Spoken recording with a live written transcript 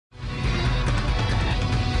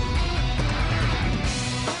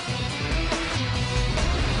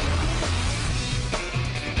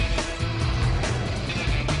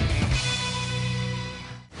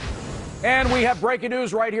We have breaking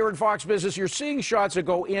news right here in Fox Business. You're seeing shots that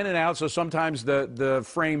go in and out, so sometimes the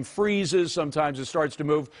frame freezes, sometimes it starts to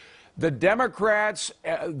move. The Democrats,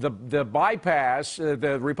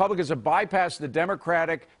 the Republicans have bypassed the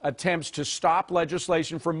Democratic attempts to stop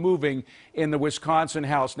legislation from moving in the Wisconsin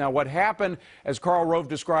House. Now, what happened, as Karl Rove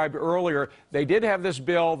described earlier, they did have this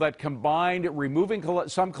bill that combined removing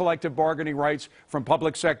some collective bargaining rights from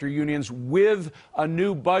public sector unions with a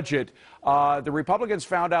new budget. The Republicans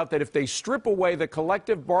found out that if they strip away the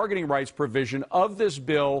collective bargaining rights provision of this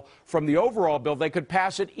bill from the overall bill, they could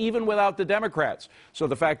pass it even without the Democrats. So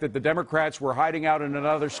the fact that the Democrats were hiding out in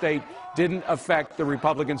another state didn't affect the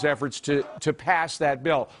Republicans' efforts to pass that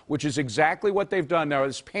bill, which is exactly what they've done now.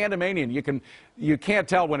 It's pandemonium. You can't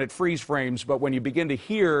tell when it freeze frames, but when you begin to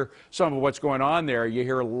hear some of what's going on there, you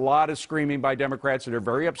hear a lot of screaming by Democrats that are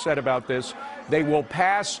very upset about this. They will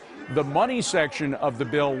pass the money section of the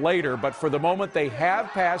bill later, but for the moment they have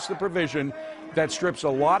passed the provision that strips a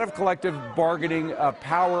lot of collective bargaining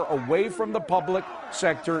power away from the public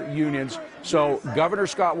sector unions. So Governor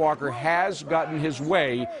Scott Walker has gotten his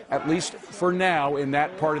way, at least for now, in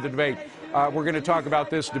that part of the debate. We're going to talk about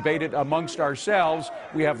this, debate it amongst ourselves.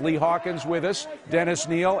 We have Lee Hawkins with us, Dennis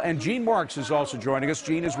Neal, and Gene Marks is also joining us.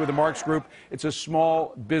 Gene is with the Marks Group. It's a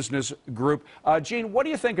small business group. Gene, what do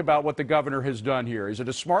you think about what the governor has done here? Is it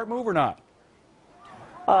a smart move or not?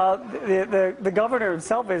 The governor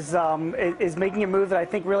himself is making a move that I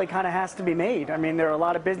think really kind of has to be made. I mean, there are a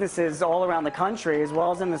lot of businesses all around the country, as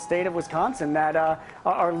well as in the state of Wisconsin, that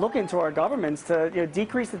are looking to our governments to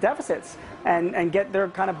decrease the deficits and get their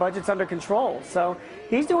kind of budgets under control. So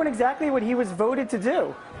he's doing exactly what he was voted to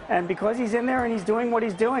do. And because he's in there and he's doing what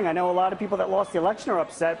he's doing, I know a lot of people that lost the election are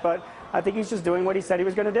upset, but I think he's just doing what he said he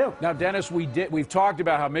was going to do. Now, Dennis, we've talked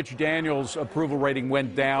about how Mitch Daniels' approval rating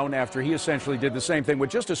went down after he essentially did the same thing with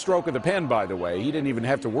just a stroke of the pen, by the way. He didn't even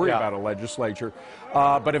have to worry about a legislature.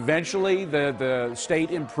 But eventually, the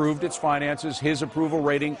state improved its finances. His approval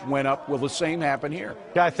rating went up. Will the same happen here?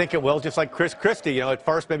 Yeah, I think it will, just like Chris Christie. You know, at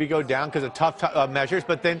first maybe go down because of tough measures,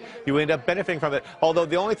 but then you end up benefiting from it. Although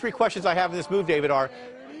the only three questions I have in this move, David, are,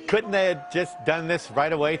 couldn't they have just done this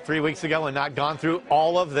right away 3 weeks ago and not gone through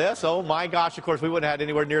all of this? Oh, my gosh, of course, we wouldn't have had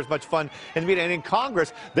anywhere near as much fun in the meeting. And in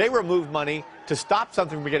Congress, they removed money to stop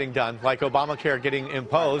something from getting done, like Obamacare getting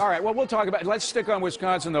imposed. All right, well, we'll talk about it. Let's stick on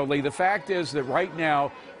Wisconsin, though, Lee. The fact is that right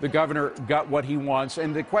now the governor got what he wants,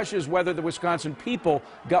 and the question is whether the Wisconsin people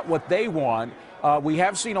got what they want. We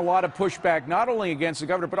have seen a lot of pushback, not only against the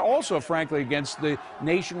governor, but also, frankly, against the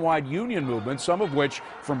nationwide union movement, some of which,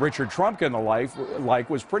 from Richard Trumka and the like,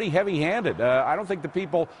 was pretty heavy-handed. I don't think the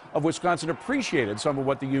people of Wisconsin appreciated some of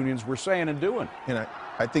what the unions were saying and doing. And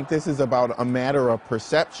I think this is about a matter of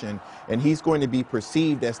perception, and he's going to be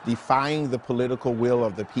perceived as defying the political will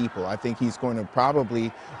of the people. I think he's going to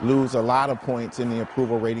probably lose a lot of points in the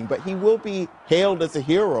approval rating, but he will be hailed as a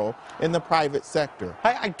hero in the private sector.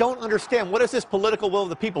 I don't understand. What is this political will of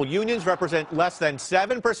the people? Unions represent less than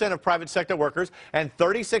 7% of private sector workers and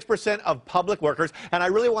 36% of public workers, and I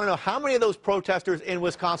really want to know how many of those protesters in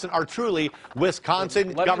Wisconsin are truly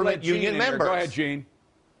Wisconsin government union members. Go ahead, Gene.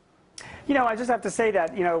 You know, I just have to say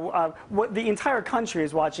that, you know, the entire country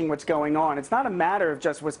is watching what's going on. It's not a matter of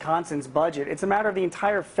just Wisconsin's budget. It's a matter of the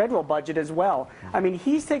entire federal budget as well. I mean,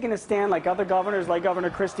 he's taken a stand, like other governors, like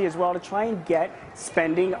Governor Christie as well, to try and get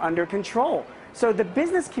spending under control. So the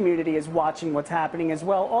business community is watching what's happening as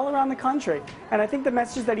well all around the country. And I think the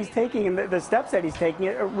messages that he's taking and the steps that he's taking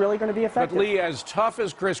are really going to be effective. But, Lee, as tough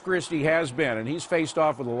as Chris Christie has been, and he's faced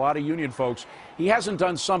off with a lot of union folks, he hasn't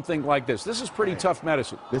done something like this. This is pretty tough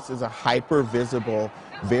medicine. This is a hyper-visible,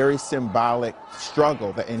 very symbolic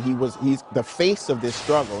struggle, and he's the face of this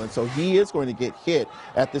struggle, and so he is going to get hit.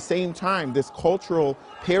 At the same time, this cultural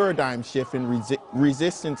paradigm shift in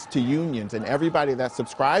resistance to unions, and everybody that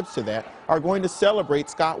subscribes to that are going to celebrate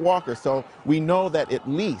Scott Walker. So we know that at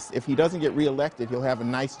least if he doesn't get reelected, he'll have a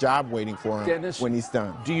nice job waiting for him, Dennis, when he's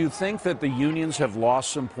done. Do you think that the unions have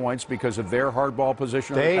lost some points because of their hardball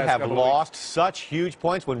position? They have lost such huge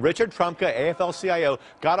points. When Richard Trumka, AFL-CIO,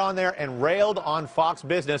 got on there and railed on Fox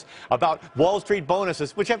Business about Wall Street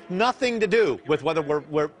bonuses, which have nothing to do with whether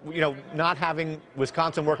we're not having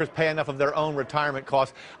Wisconsin workers pay enough of their own retirement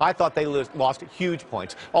costs, I thought they lost huge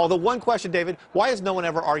points. Although one question, David, why has no one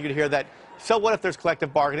ever argued here that, so what if there's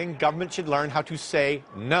collective bargaining? Government should learn how to say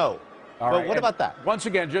no. Well, what about that? Once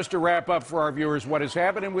again, just to wrap up for our viewers, what has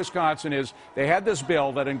happened in Wisconsin is they had this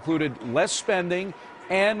bill that included less spending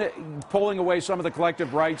and pulling away some of the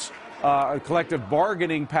collective rights, collective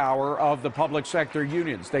bargaining power of the public sector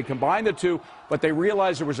unions. They combined the two, but they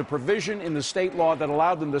realized there was a provision in the state law that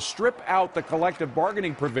allowed them to strip out the collective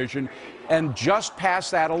bargaining provision and just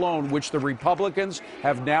pass that alone, which the Republicans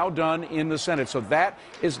have now done in the Senate. So that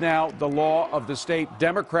is now the law of the state.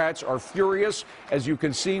 Democrats are furious. As you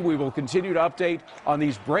can see, we will continue to update on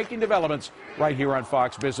these breaking developments right here on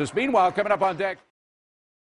Fox Business. Meanwhile, coming up on deck.